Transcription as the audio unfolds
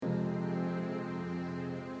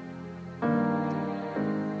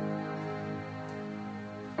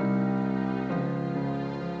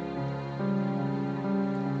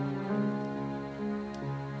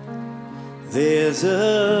There's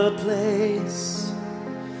a place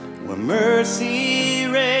where mercy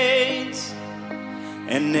reigns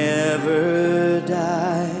and never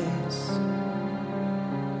dies.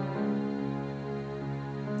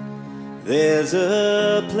 There's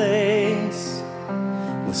a place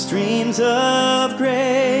where streams of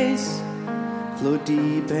grace flow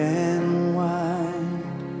deep and wide,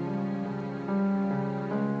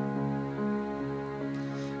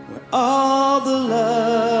 where all the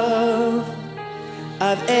love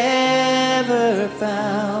I've ever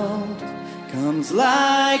found comes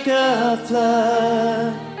like a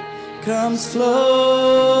flood, comes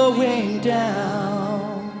flowing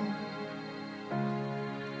down.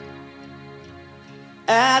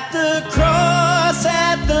 At the cross,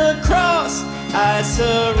 I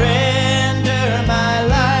surrender my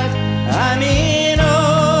life. I'm in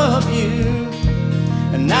awe of you,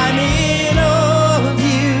 and I'm in awe of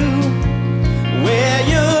you, where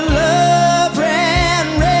your love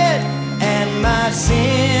ran red and my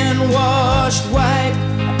sin washed white.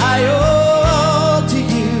 I owe all to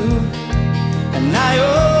you, and I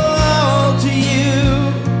owe all to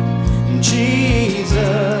you,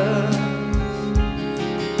 Jesus.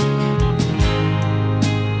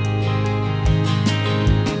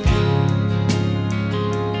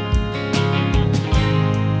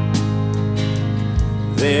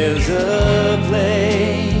 There's a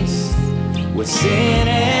place where sin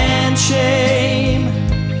and shame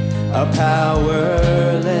are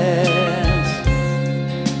powerless,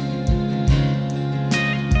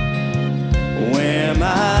 where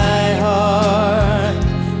my heart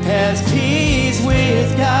has peace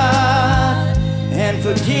with God and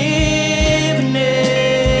forgiveness,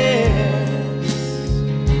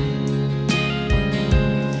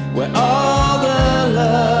 where all the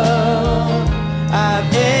love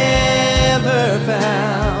I've ever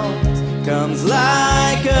found comes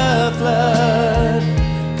like a flood,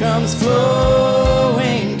 comes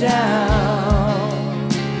flowing down.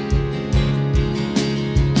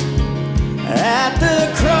 At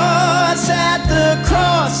the cross,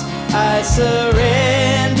 I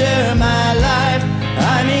surrender my life.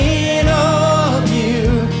 I'm in awe of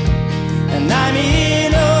you, and I'm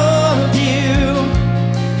in awe of you,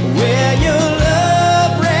 where your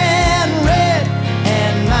love ran red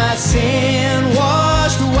and my sin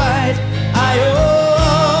washed white. I owe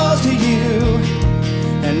all to you,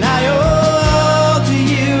 and I owe all to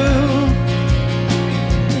you.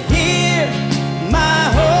 Here my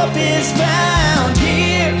hope is found,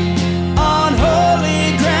 here on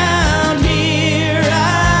holy ground. Here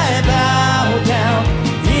I bow down,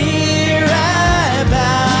 here I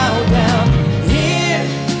bow down. Here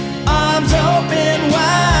arms open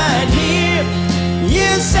wide, here you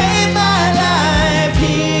saved my life.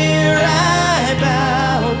 Here I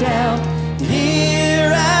bow down,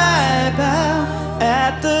 here I bow.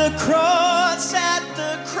 At the cross,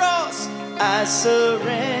 I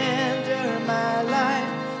surrender my life.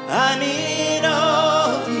 I'm in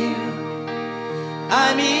awe of you,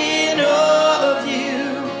 I'm in awe of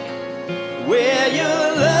you, where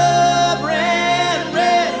your love ran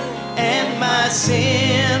red and my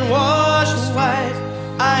sin washed white.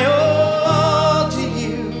 I owe all to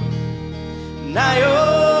you, and I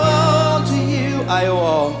owe all to you. I owe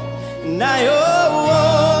all, and I owe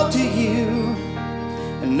all to you,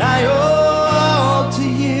 and I owe all to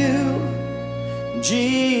you,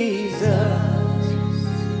 Jesus.